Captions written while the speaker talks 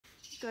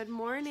Good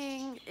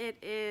morning. It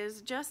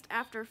is just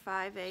after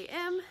 5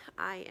 a.m.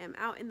 I am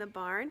out in the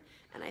barn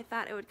and I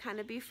thought it would kind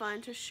of be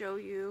fun to show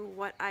you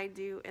what I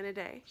do in a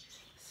day.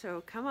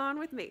 So come on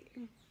with me.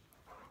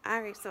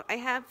 Alright, so I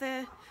have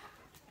the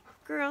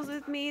girls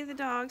with me, the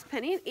dogs,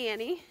 Penny and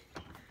Annie.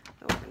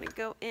 So we're going to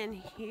go in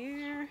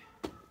here.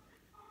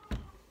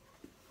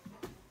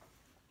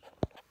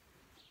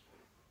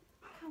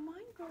 Come on,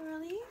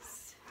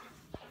 girlies.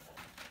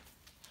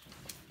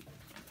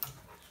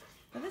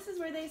 So this is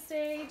where they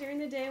stay during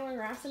the day when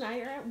Ross and I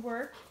are at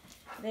work.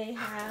 They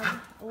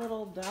have a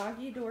little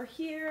doggy door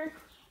here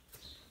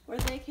where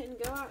they can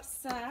go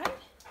outside,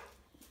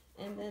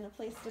 and then a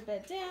place to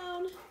bed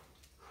down,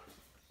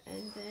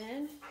 and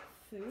then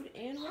food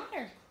and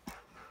water.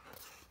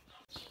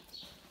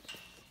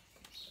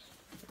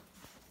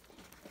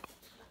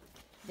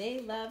 They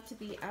love to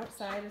be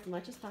outside as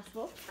much as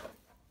possible.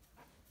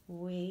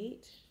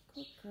 Wait,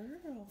 good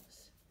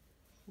girls.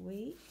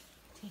 Wait,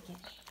 take it.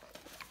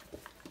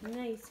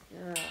 Nice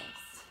girls.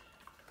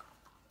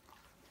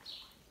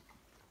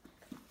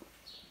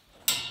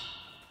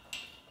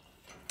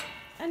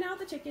 And now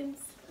the chickens.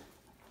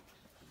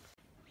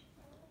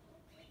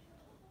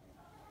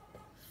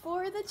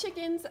 For the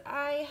chickens,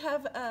 I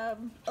have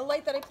a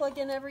light that I plug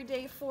in every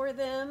day for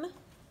them.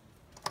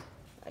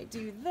 I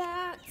do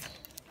that.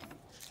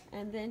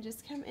 And then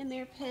just come in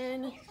their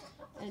pen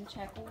and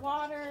check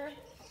water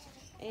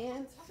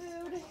and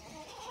food.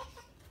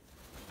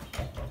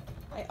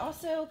 I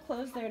also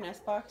close their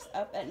nest box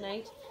up at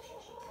night.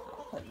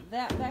 I'll put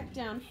that back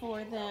down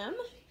for them.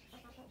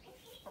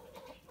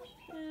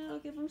 And I'll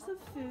give them some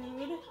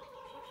food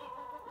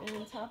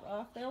and top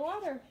off their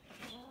water.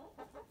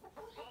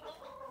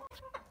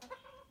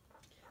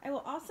 I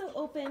will also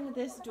open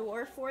this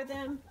door for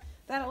them.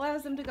 That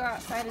allows them to go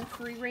outside in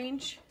free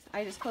range.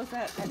 I just close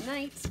that at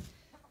night.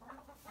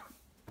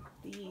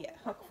 The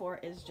hook for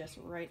it is just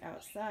right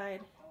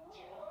outside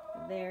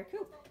their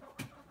coop.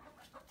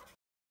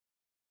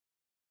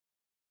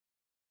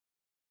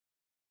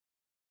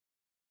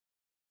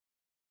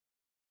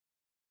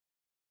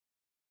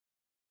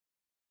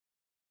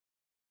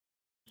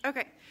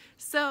 Okay,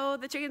 so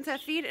the chickens have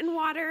feed and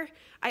water.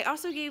 I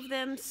also gave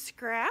them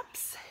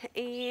scraps,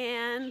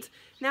 and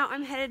now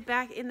I'm headed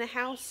back in the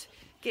house,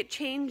 get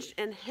changed,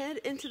 and head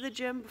into the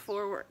gym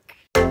before work.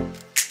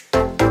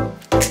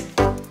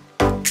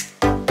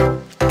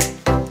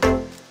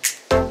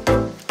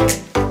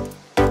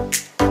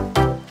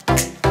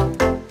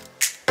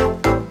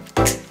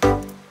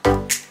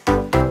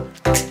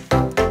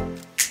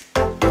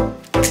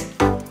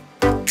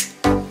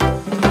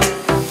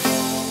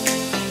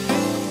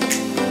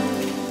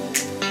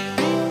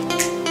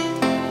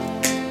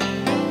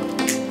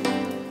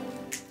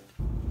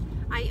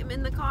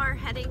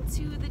 Heading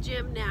to the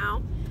gym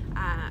now.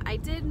 I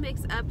did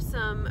mix up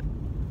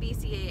some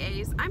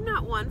BCAAs. I'm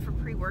not one for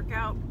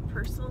pre-workout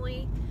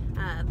personally.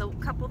 The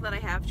couple that I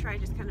have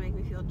tried just kind of make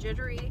me feel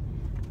jittery,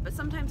 but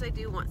sometimes I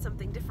do want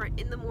something different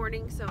in the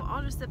morning, so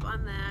I'll just sip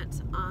on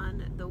that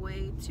on the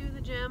way to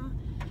the gym.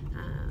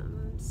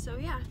 So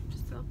yeah,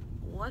 just to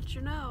let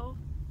you know.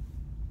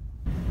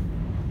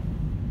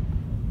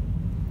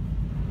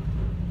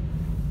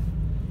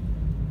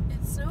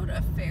 It snowed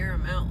a fair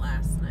amount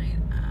last night.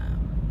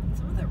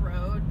 Some of the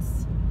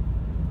roads,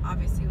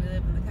 obviously we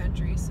live in the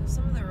country, so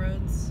some of the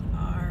roads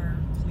are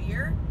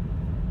clear,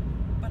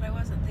 but I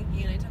wasn't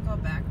thinking, and I took all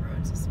back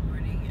roads this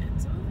morning,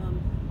 and some of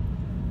them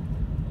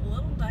a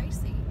little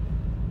dicey.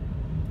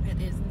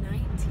 It is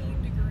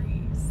 19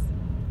 degrees.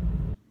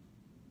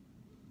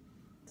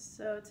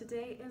 So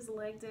today is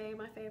leg day,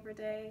 my favorite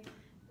day.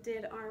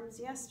 Did arms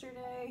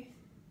yesterday.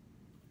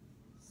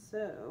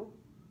 So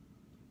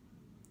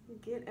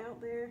get out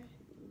there,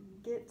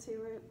 get to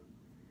it.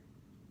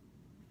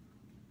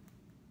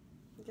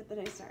 Get the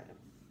day started.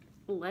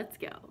 Let's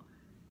go.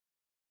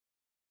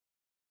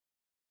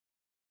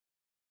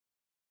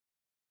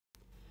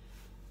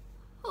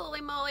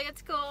 Holy moly,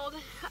 it's cold.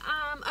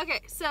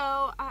 Okay,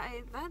 so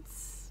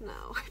that's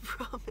snow, I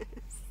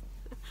promise.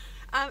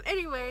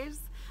 Anyways,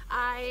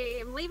 I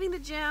am leaving the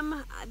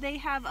gym. They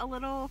have a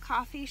little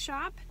coffee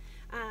shop,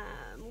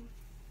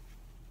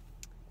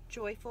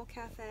 Joyful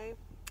Cafe,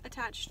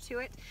 attached to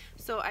it.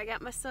 So I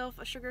got myself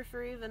a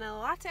sugar-free vanilla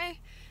latte,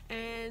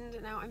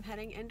 and now I'm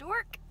heading into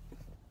work.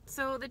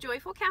 So the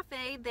Joyful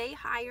Cafe, they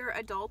hire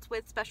adults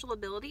with special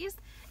abilities,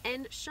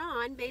 and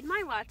Sean made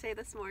my latte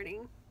this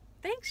morning.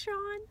 Thanks,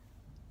 Sean.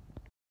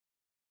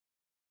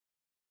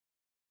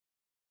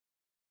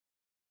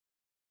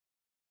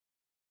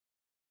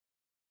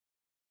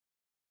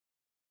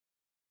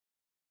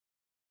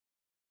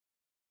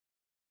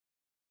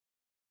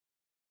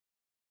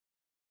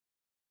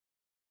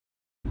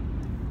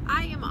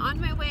 I am on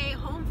my way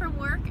home from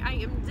work. I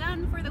am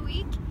done for the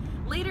week.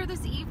 Later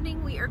this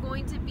evening, we are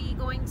going to be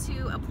going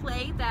to a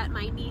play that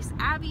my niece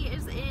Abby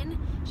is in.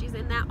 She's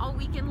in that all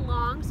weekend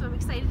long, so I'm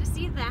excited to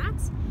see that.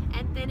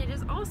 And then it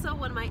is also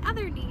one of my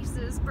other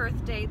niece's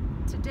birthday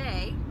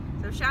today.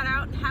 So shout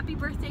out and happy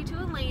birthday to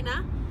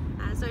Elena.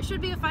 So it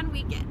should be a fun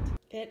weekend.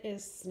 It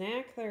is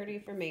snack 30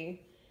 for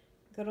me.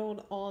 Good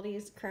old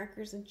Aldi's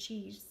crackers and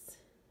cheese.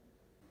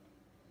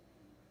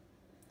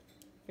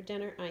 For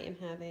dinner, I am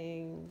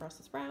having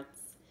Brussels sprouts,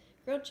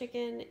 grilled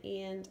chicken,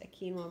 and a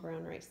quinoa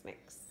brown rice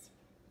mix.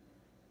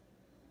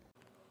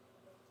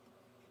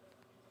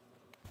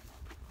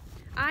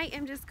 I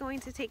am just going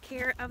to take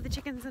care of the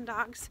chickens and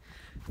dogs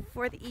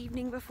for the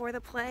evening before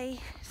the play,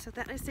 so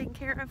that is taken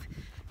care of.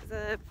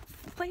 The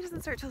play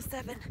doesn't start till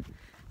 7,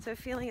 so I'm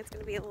feeling it's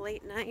going to be a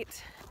late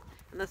night,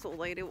 and this old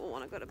lady will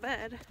want to go to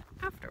bed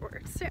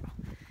afterwards. So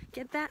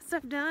get that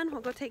stuff done.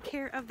 We'll go take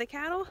care of the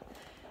cattle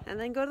and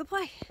then go to the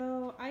play.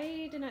 So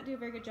I did not do a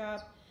very good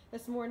job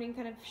this morning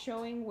kind of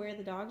showing where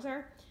the dogs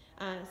are.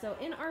 So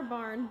in our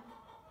barn,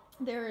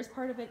 there is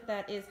part of it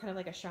that is kind of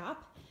like a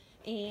shop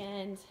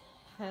and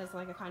has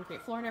like a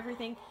concrete floor and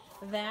everything.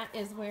 That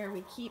is where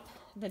we keep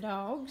the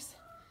dogs.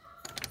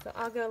 So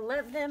I'll go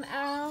let them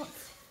out.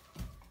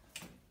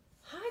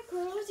 Hi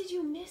girls, did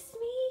you miss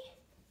me?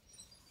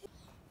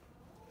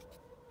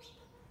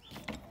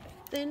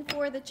 Then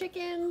for the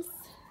chickens,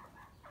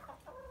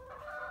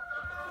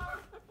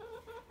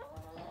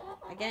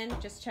 again,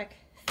 just check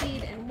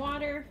feed and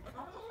water.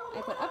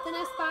 I put up the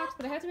nest box,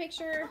 but I have to make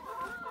sure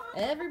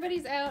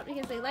everybody's out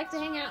because they like to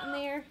hang out in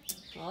there.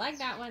 I like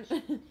that one.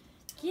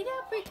 Get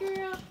up, big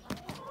girl.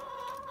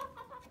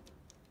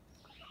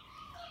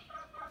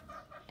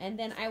 And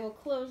then I will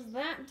close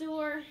that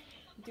door,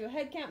 do a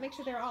head count, make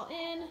sure they're all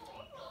in.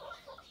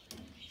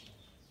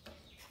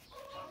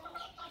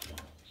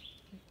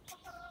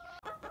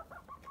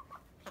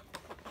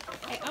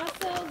 I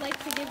also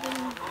like to give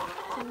them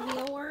some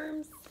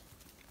mealworms.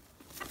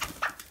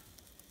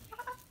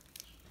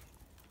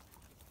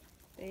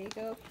 They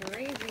go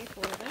crazy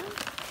for them.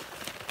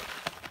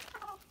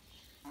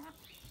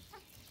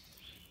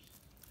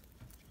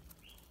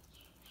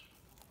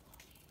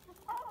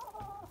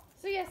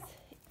 So yes,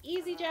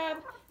 easy job.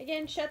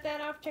 Again, shut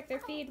that off, check their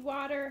feed,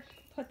 water,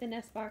 put the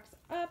nest box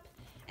up,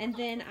 and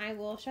then I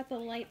will shut the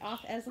light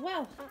off as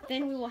well.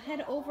 Then we will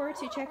head over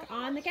to check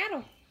on the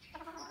cattle.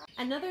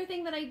 Another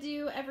thing that I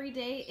do every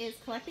day is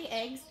collect the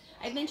eggs.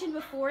 I mentioned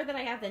before that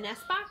I have the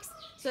nest box,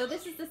 so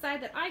this is the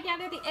side that I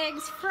gather the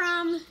eggs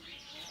from.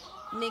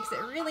 Makes it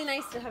really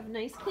nice to have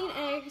nice clean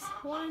eggs.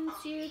 1,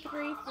 2,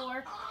 3,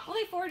 4.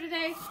 Only 4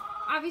 today.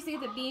 Obviously,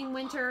 with it being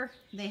winter,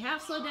 they have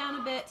slowed down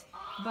a bit,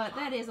 but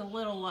that is a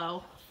little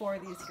low for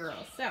these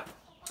girls. So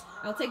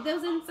I'll take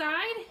those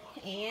inside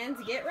and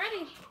get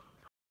ready.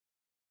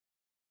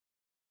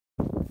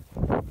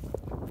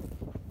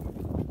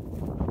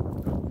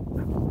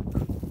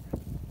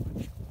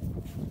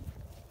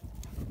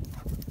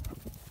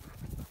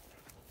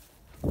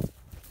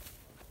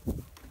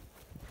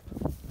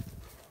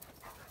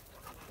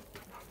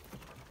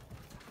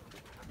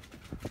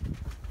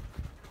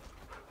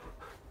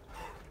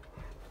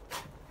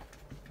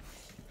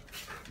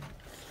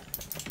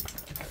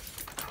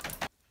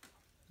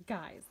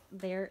 Guys,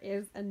 there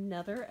is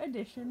another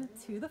addition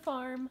to the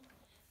farm.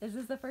 This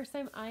is the first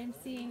time I'm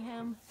seeing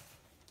him.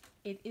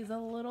 It is a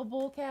little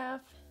bull calf.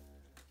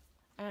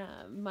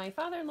 My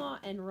father-in-law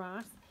and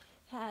Ross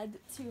had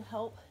to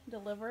help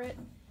deliver it.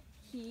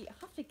 I'll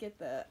have to get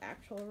the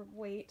actual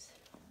weight.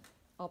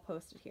 I'll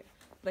post it here.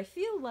 But I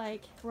feel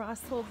like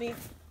Ross told me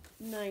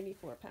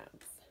 94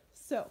 pounds.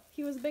 So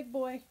he was a big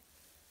boy.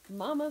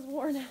 Mama's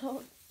worn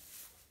out.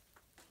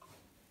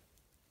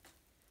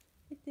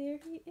 But there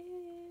he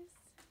is.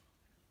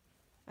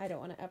 I don't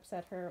want to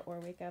upset her or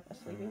wake up a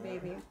sleeping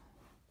baby,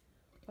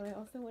 but I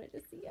also wanted to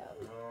see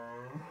him.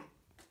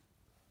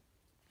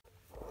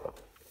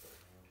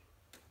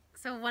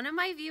 So one of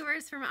my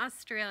viewers from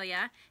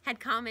Australia had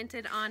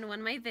commented on one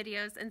of my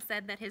videos and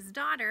said that his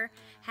daughter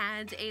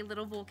had a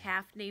little bull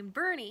calf named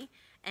Bernie,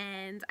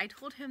 and I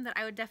told him that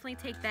I would definitely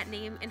take that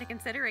name into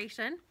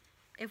consideration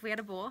if we had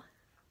a bull,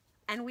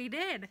 and we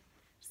did.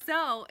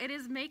 So it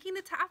is making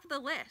the top of the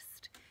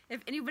list.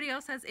 If anybody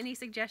else has any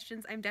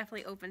suggestions, I'm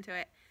definitely open to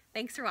it.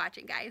 Thanks for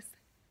watching, guys.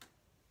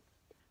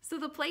 So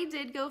the play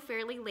did go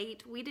fairly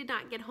late. We did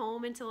not get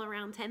home until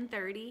around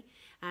 10:30,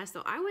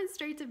 so I went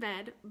straight to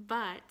bed,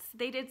 but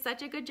they did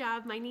such a good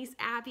job. My niece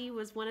Abby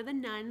was one of the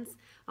nuns.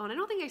 Oh, and I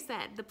don't think I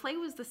said, the play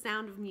was The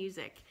Sound of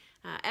Music.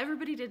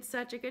 Everybody did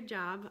such a good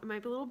job. I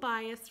might be a little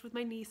biased with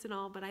my niece and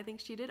all, but I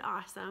think she did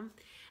awesome.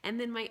 And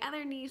then my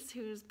other niece,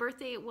 whose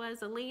birthday it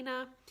was,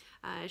 Elena,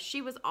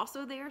 she was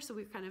also there, so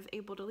we were kind of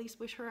able to at least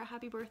wish her a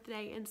happy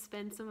birthday and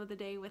spend some of the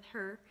day with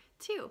her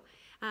too.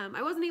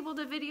 I wasn't able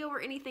to video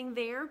or anything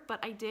there,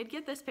 but I did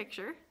get this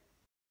picture.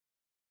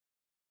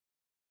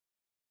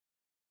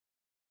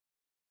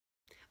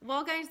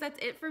 Well guys,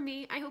 that's it for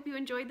me. I hope you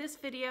enjoyed this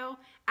video.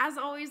 As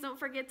always, don't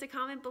forget to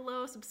comment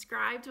below,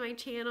 subscribe to my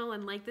channel,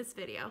 and like this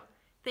video.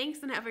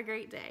 Thanks and have a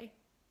great day.